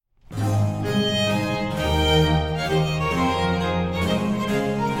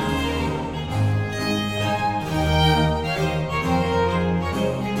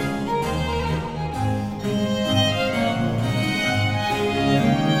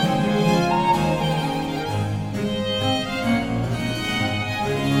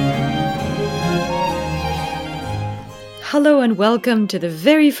Hello and welcome to the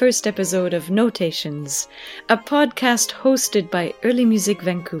very first episode of Notations, a podcast hosted by Early Music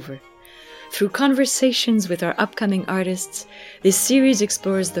Vancouver. Through conversations with our upcoming artists, this series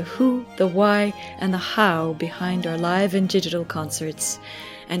explores the who, the why, and the how behind our live and digital concerts,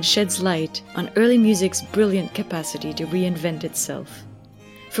 and sheds light on early music's brilliant capacity to reinvent itself.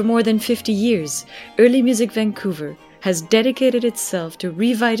 For more than 50 years, Early Music Vancouver has dedicated itself to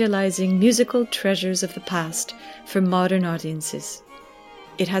revitalizing musical treasures of the past for modern audiences.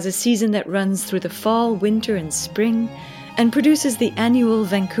 It has a season that runs through the fall, winter, and spring, and produces the annual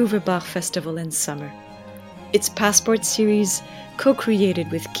Vancouver Bach Festival in summer. Its Passport series,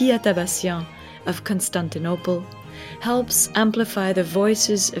 co-created with Kia Tabassian of Constantinople, helps amplify the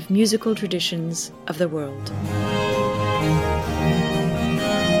voices of musical traditions of the world.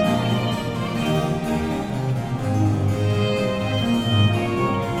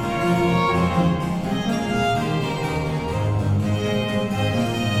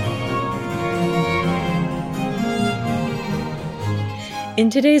 In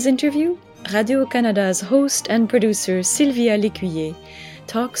today's interview, Radio-Canada's host and producer Sylvia L'Écuyer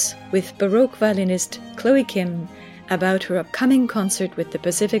talks with Baroque violinist Chloe Kim about her upcoming concert with the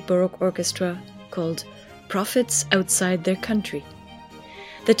Pacific Baroque Orchestra called Prophets Outside Their Country.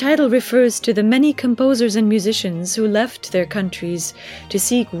 The title refers to the many composers and musicians who left their countries to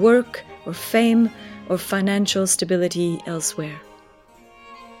seek work or fame or financial stability elsewhere.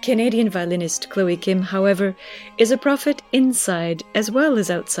 Canadian violinist Chloe Kim, however, is a prophet inside as well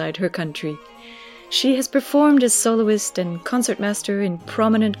as outside her country. She has performed as soloist and concertmaster in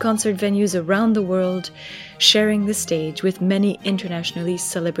prominent concert venues around the world, sharing the stage with many internationally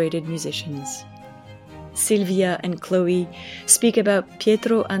celebrated musicians. Sylvia and Chloe speak about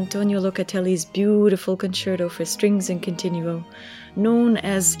Pietro Antonio Locatelli's beautiful concerto for strings and continuo, known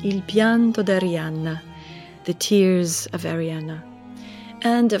as Il Pianto d'Arianna, the Tears of Arianna,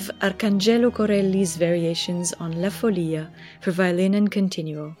 and of Arcangelo Corelli's variations on La Folia for violin and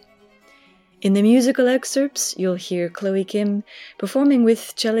continuo. In the musical excerpts, you'll hear Chloe Kim performing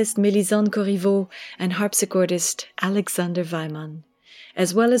with cellist Mélisande Corriveau and harpsichordist Alexander Weimann,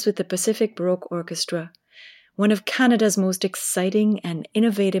 as well as with the Pacific Baroque Orchestra, one of Canada's most exciting and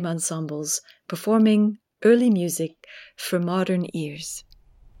innovative ensembles, performing early music for modern ears.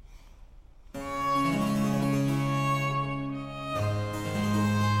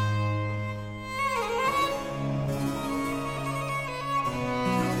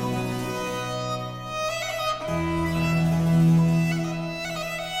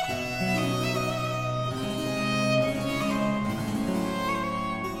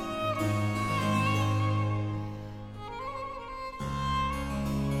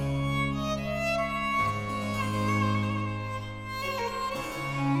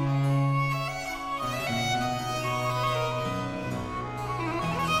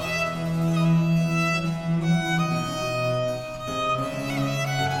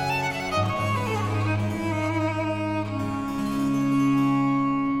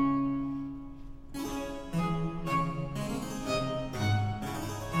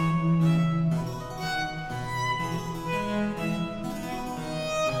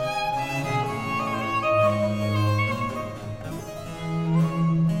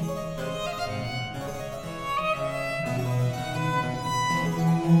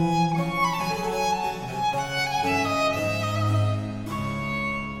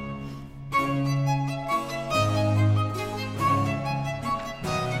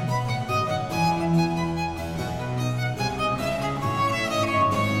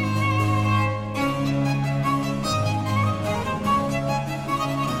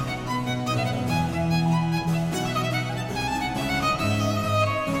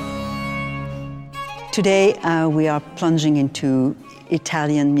 Today we are plunging into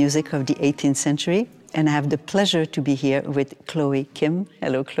Italian music of the 18th century, and I have the pleasure to be here with Chloe Kim.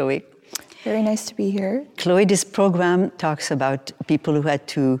 Hello, Chloe. Very nice to be here. Chloe, this program talks about people who had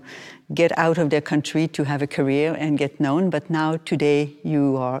to get out of their country to have a career and get known, but now today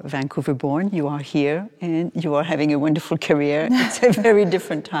you are Vancouver born, you are here, and you are having a wonderful career. It's a very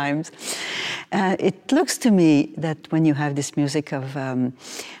different times. It looks to me that when you have this music of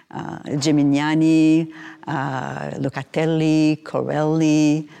Gimignani, Locatelli,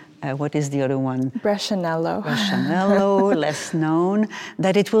 Corelli, what is the other one? Brescianello, less known,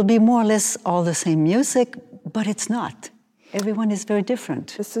 that it will be more or less all the same music, but it's not. Everyone is very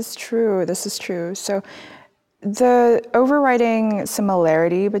different. This is true. So the overriding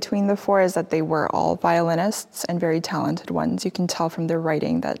similarity between the four is that they were all violinists and very talented ones. You can tell from their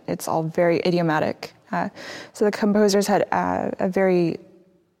writing that it's all very idiomatic. So the composers had a very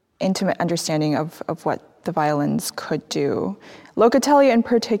intimate understanding of what the violins could do. Locatelli in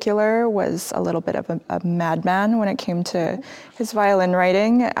particular was a little bit of a madman when it came to his violin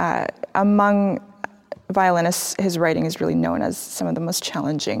writing. Among violinists, his writing is really known as some of the most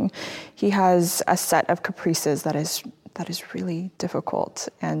challenging. He has a set of caprices that is really difficult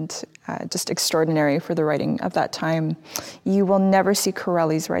and just extraordinary for the writing of that time. You will never see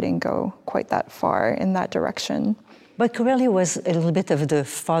Corelli's writing go quite that far in that direction. But Corelli was a little bit of the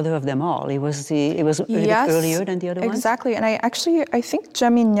father of them all. It was a little bit earlier than the other ones? Exactly. And I think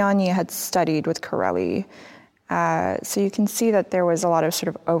Gemignani had studied with Corelli. So you can see that there was a lot of sort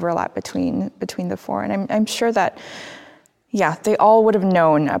of overlap between the four. And I'm sure that, they all would have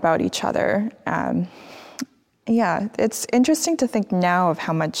known about each other. It's interesting to think now of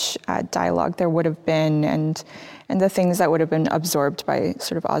how much dialogue there would have been and the things that would have been absorbed by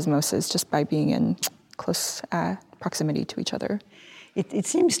sort of osmosis just by being in close proximity to each other. It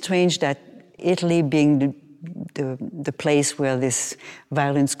seems strange that Italy being the place where this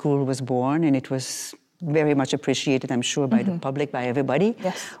violin school was born, and it was very much appreciated, I'm sure, by the public, by everybody.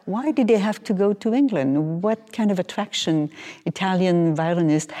 Yes. Why did they have to go to England? What kind of attraction Italian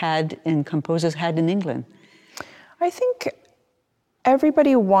violinists had and composers had in England? I think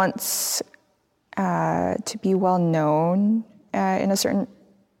everybody wants to be well known in a certain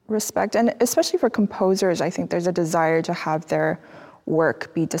respect, and especially for composers, I think there's a desire to have their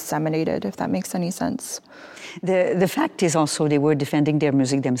work be disseminated, if that makes any sense. The fact is also they were defending their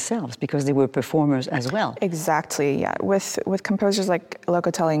music themselves because they were performers as well. Exactly, yeah. With composers like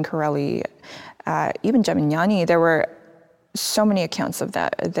Locatelli and Corelli, even Gemignani, there were so many accounts of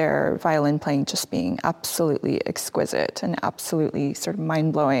their violin playing just being absolutely exquisite and absolutely sort of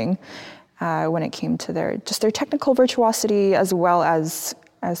mind-blowing when it came to their technical virtuosity, as well as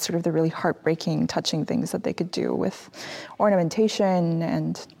sort of the really heartbreaking, touching things that they could do with ornamentation.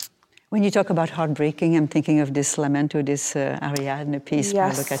 And when you talk about heartbreaking, I'm thinking of this lamento, this Ariadne piece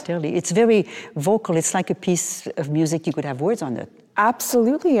by Locatelli. It's very vocal. It's like a piece of music you could have words on it.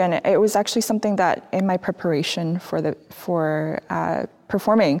 Absolutely, and it was actually something that in my preparation for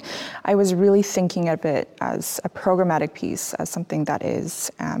performing, I was really thinking of it as a programmatic piece, as something that is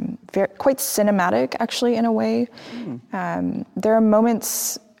quite cinematic, actually, in a way. There are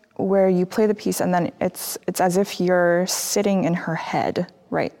moments where you play the piece, and then it's as if you're sitting in her head,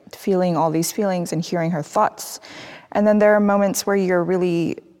 right, feeling all these feelings and hearing her thoughts. And then there are moments where you're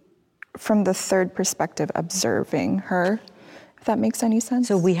really, from the third perspective, observing her. If that makes any sense.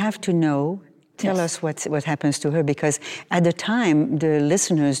 So we have to know, tell us what happens to her, because at the time, the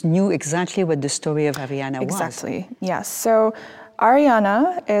listeners knew exactly what the story of Ariana was. Exactly, yes. So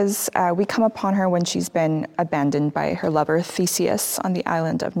Ariana is, we come upon her when she's been abandoned by her lover Theseus on the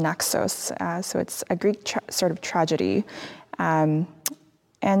island of Naxos. So it's a Greek sort of tragedy. And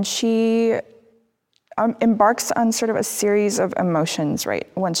she embarks on sort of a series of emotions, right,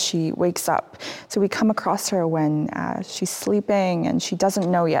 once she wakes up. So we come across her when she's sleeping and she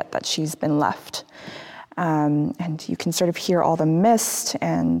doesn't know yet that she's been left. And you can sort of hear all the mist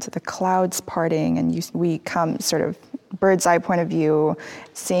and the clouds parting, and we come sort of bird's eye point of view,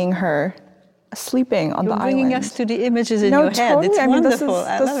 seeing her sleeping on the island. You're bringing us to the images in your head. Totally. It's wonderful.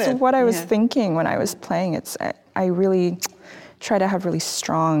 This is what I was thinking when I was playing. I really try to have really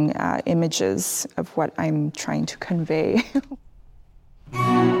strong images of what I'm trying to convey.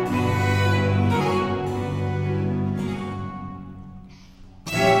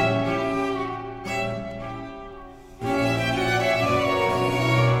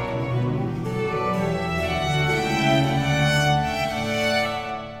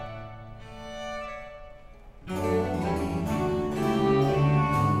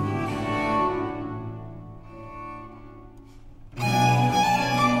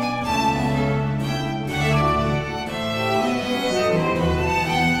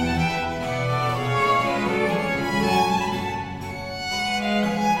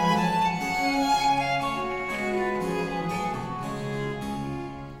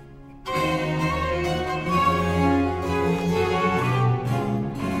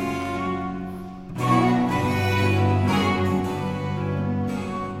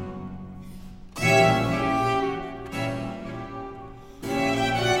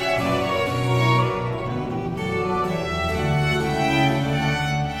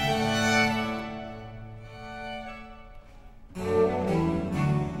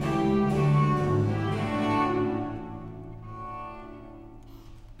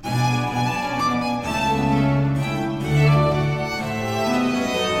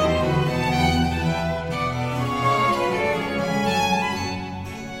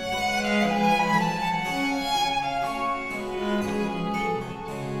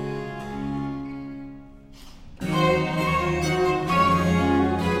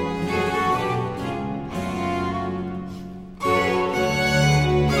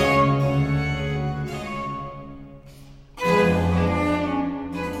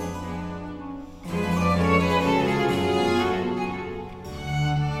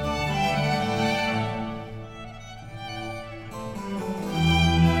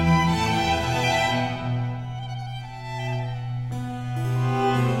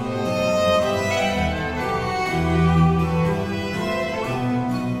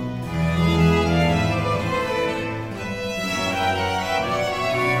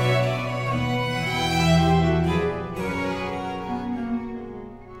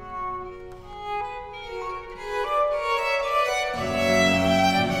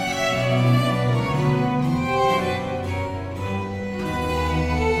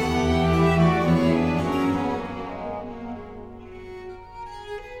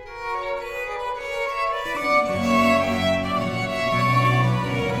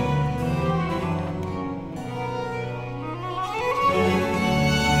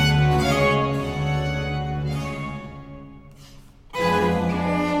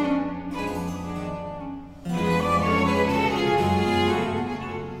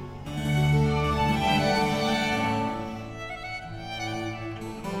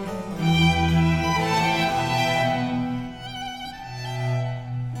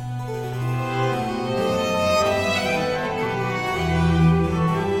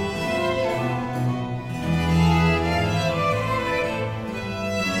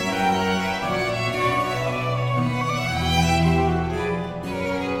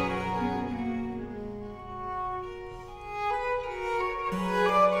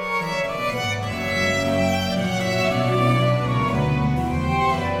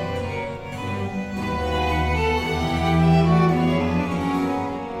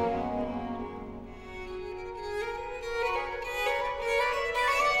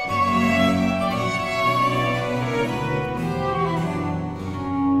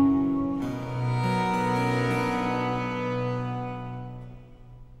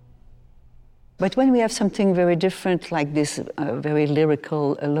 But when we have something very different, like this very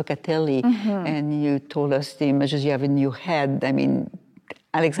lyrical Locatelli, and you told us the images you have in your head, I mean,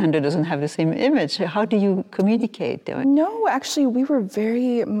 Alexander doesn't have the same image. How do you communicate? No, actually, we were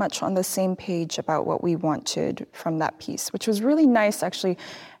very much on the same page about what we wanted from that piece, which was really nice, actually.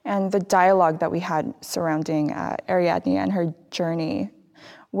 And the dialogue that we had surrounding Ariadne and her journey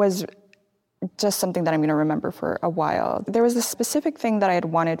was just something that I'm going to remember for a while. There was a specific thing that I had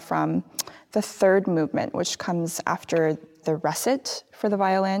wanted from the third movement, which comes after the recit for the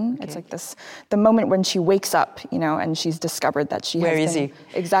violin. Okay. It's like this, the moment when she wakes up, you know, and she's discovered that she Where has is been,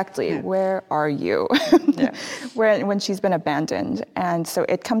 he? Exactly. Yeah. Where are you? Yeah. When she's been abandoned. And so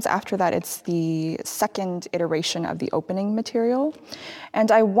it comes after that. It's the second iteration of the opening material.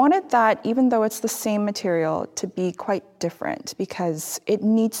 And I wanted that, even though it's the same material, to be quite different, because it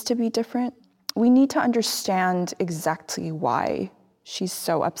needs to be different. We need to understand exactly why she's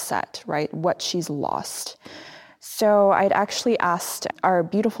so upset, right? What she's lost. So I'd actually asked our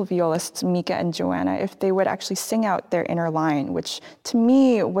beautiful violists, Mika and Joanna, if they would actually sing out their inner line, which to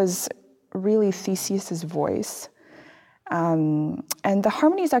me was really Theseus's voice. And the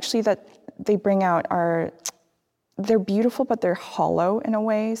harmonies actually that they bring out they're beautiful, but they're hollow in a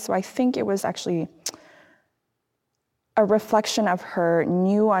way. So I think it was actually a reflection of her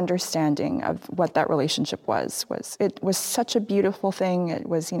new understanding of what that relationship was. It was such a beautiful thing. It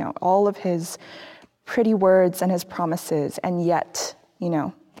was, you know, all of his pretty words and his promises, and yet, you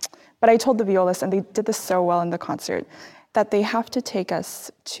know. But I told the violists, and they did this so well in the concert, that they have to take us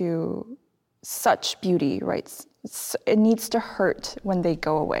to such beauty, right? It needs to hurt when they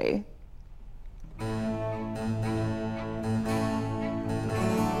go away.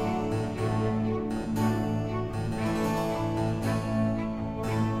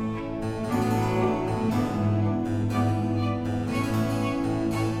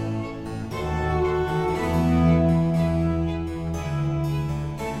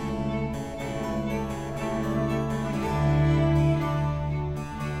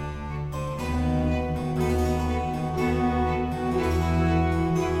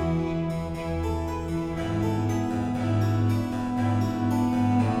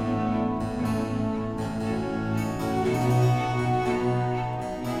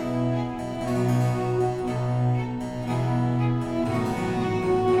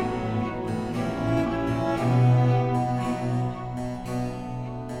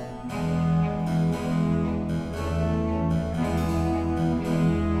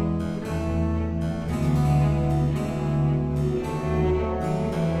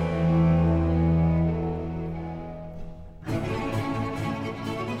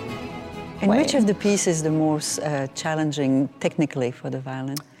 And which of the pieces is the most challenging technically for the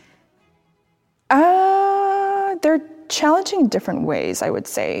violin? They're challenging in different ways, I would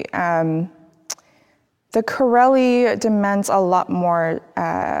say. The Corelli demands a lot more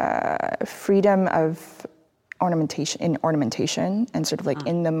freedom of ornamentation and sort of like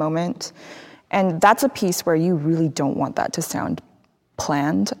in the moment. And that's a piece where you really don't want that to sound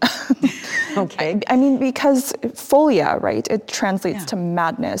planned. Okay. I mean, because Folia, right, it translates to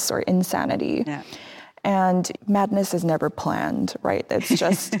madness or insanity. Yeah. And madness is never planned, right? It's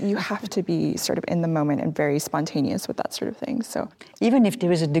just, you have to be sort of in the moment and very spontaneous with that sort of thing, so. Even if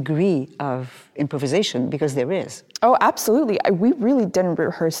there is a degree of improvisation, because there is. Oh, absolutely. We really didn't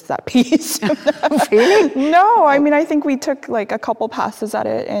rehearse that piece. Really? No, I mean, I think we took like a couple passes at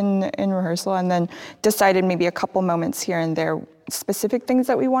it in rehearsal and then decided maybe a couple moments here and there, specific things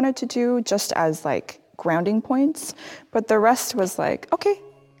that we wanted to do just as like grounding points. But the rest was like, okay,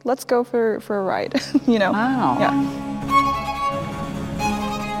 let's go for a ride, you know? Wow. Yeah.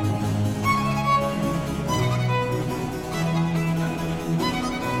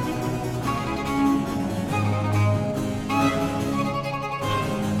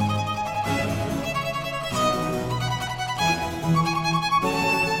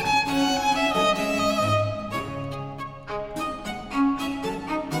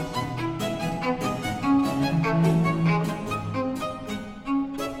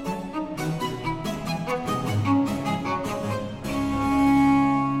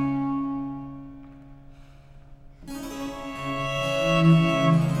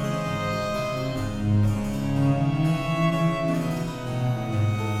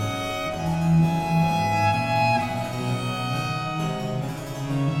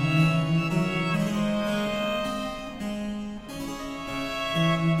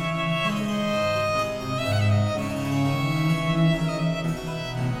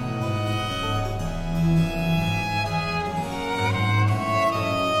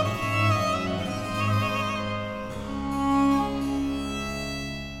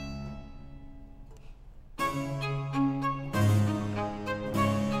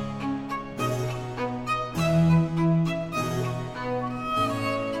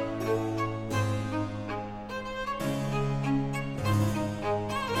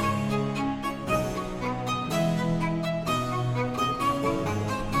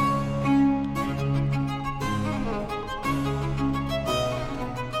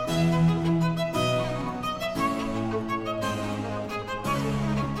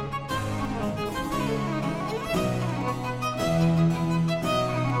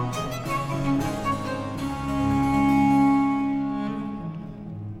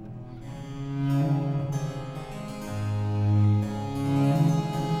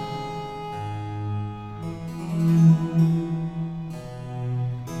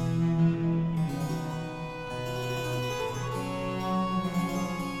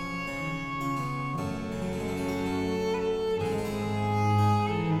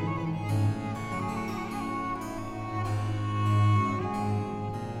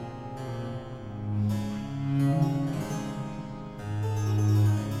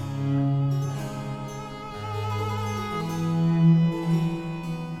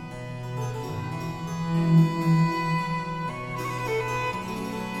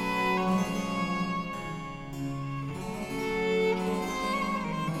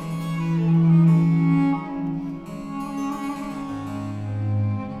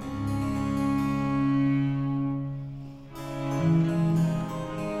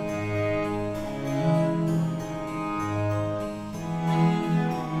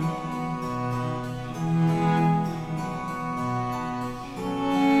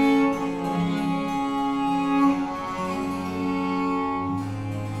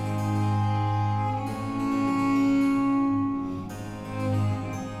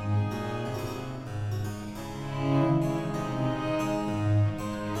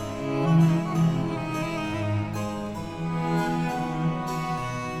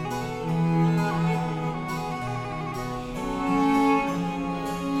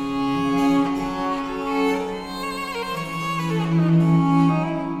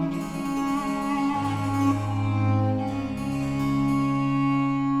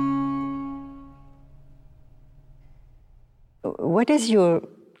 What is your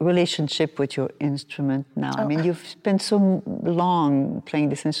relationship with your instrument now? I mean, you've spent so long playing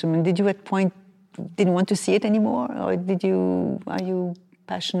this instrument. Did you at point didn't want to see it anymore, or are you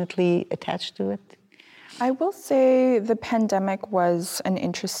passionately attached to it? I will say the pandemic was an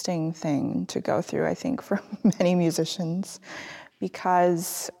interesting thing to go through, I think, for many musicians,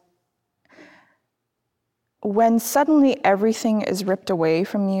 because when suddenly everything is ripped away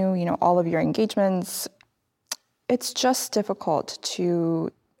from you, you know, all of your engagements, it's just difficult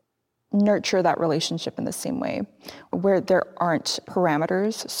to nurture that relationship in the same way, where there aren't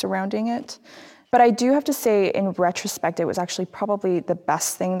parameters surrounding it. But I do have to say, in retrospect, it was actually probably the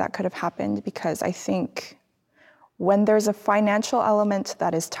best thing that could have happened, because I think when there's a financial element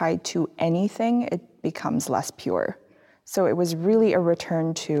that is tied to anything, it becomes less pure. So it was really a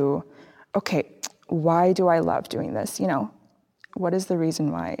return to, okay, why do I love doing this? You know, what is the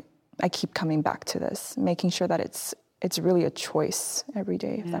reason why I keep coming back to this? Making sure that it's really a choice every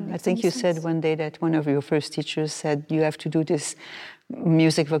day. If that makes I think you sense. said one day that one of your first teachers said you have to do this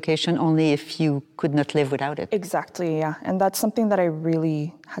music vocation only if you could not live without it. Exactly, yeah. And that's something that I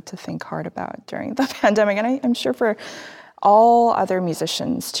really had to think hard about during the pandemic. And I'm sure for all other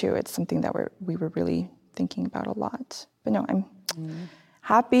musicians too, it's something that we were really thinking about a lot. But no, I'm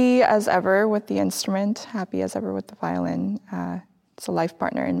happy as ever with the instrument, happy as ever with the violin. It's a life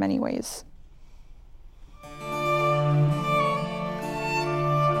partner in many ways.